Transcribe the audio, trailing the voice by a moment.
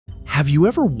Have you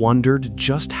ever wondered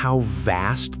just how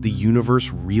vast the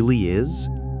universe really is?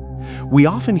 We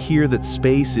often hear that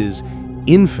space is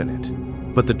infinite,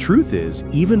 but the truth is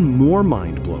even more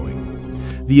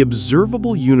mind-blowing. The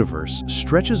observable universe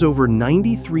stretches over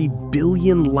 93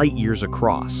 billion light-years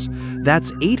across.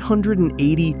 That's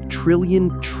 880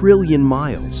 trillion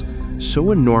miles, so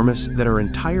enormous that our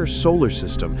entire solar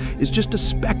system is just a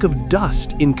speck of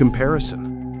dust in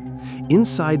comparison.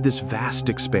 Inside this vast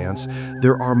expanse,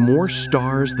 there are more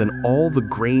stars than all the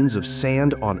grains of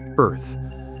sand on Earth.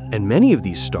 And many of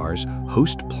these stars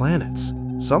host planets,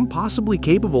 some possibly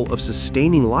capable of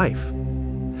sustaining life.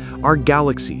 Our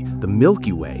galaxy, the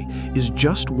Milky Way, is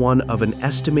just one of an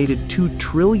estimated 2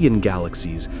 trillion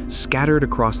galaxies scattered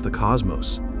across the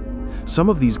cosmos. Some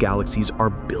of these galaxies are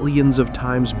billions of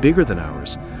times bigger than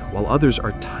ours, while others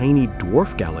are tiny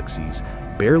dwarf galaxies,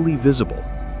 barely visible.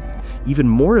 Even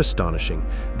more astonishing,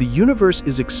 the universe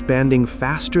is expanding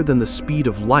faster than the speed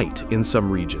of light in some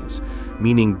regions,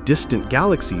 meaning distant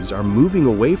galaxies are moving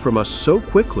away from us so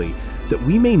quickly that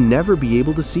we may never be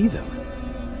able to see them.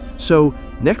 So,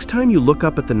 next time you look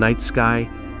up at the night sky,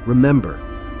 remember,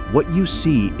 what you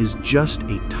see is just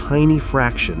a tiny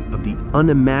fraction of the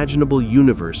unimaginable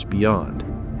universe beyond.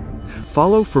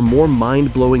 Follow for more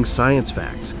mind-blowing science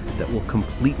facts that will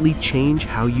completely change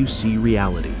how you see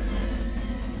reality.